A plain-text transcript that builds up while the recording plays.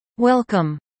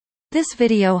Welcome. This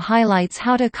video highlights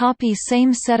how to copy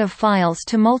same set of files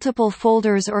to multiple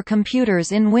folders or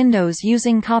computers in Windows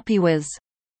using Copywhiz.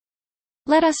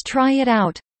 Let us try it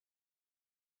out.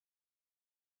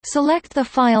 Select the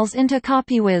files into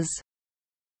Copywhiz.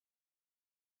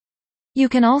 You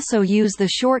can also use the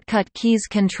shortcut keys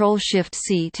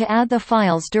Ctrl-Shift-C to add the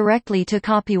files directly to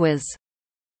Copywhiz.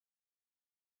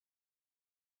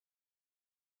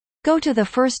 Go to the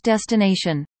first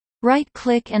destination.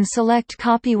 Right-click and select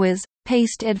Copywhiz,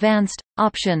 Paste Advanced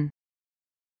option.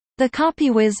 The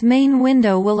Copywhiz main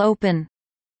window will open.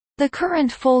 The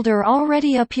current folder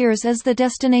already appears as the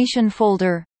destination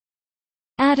folder.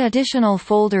 Add additional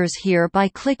folders here by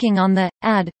clicking on the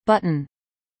Add button.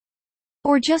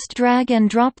 Or just drag and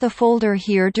drop the folder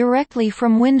here directly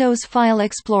from Windows File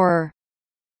Explorer.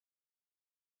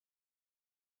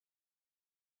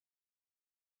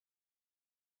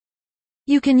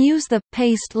 You can use the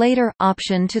Paste Later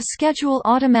option to schedule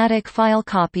automatic file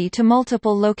copy to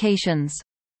multiple locations.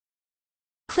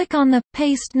 Click on the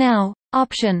Paste Now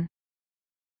option.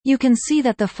 You can see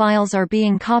that the files are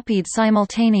being copied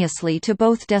simultaneously to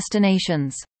both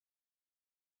destinations.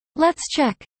 Let's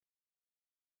check.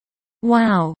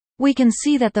 Wow! We can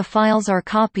see that the files are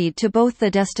copied to both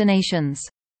the destinations.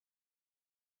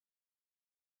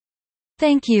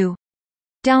 Thank you.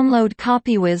 Download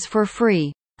Copywhiz for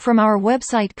free from our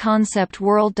website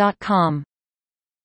conceptworld.com.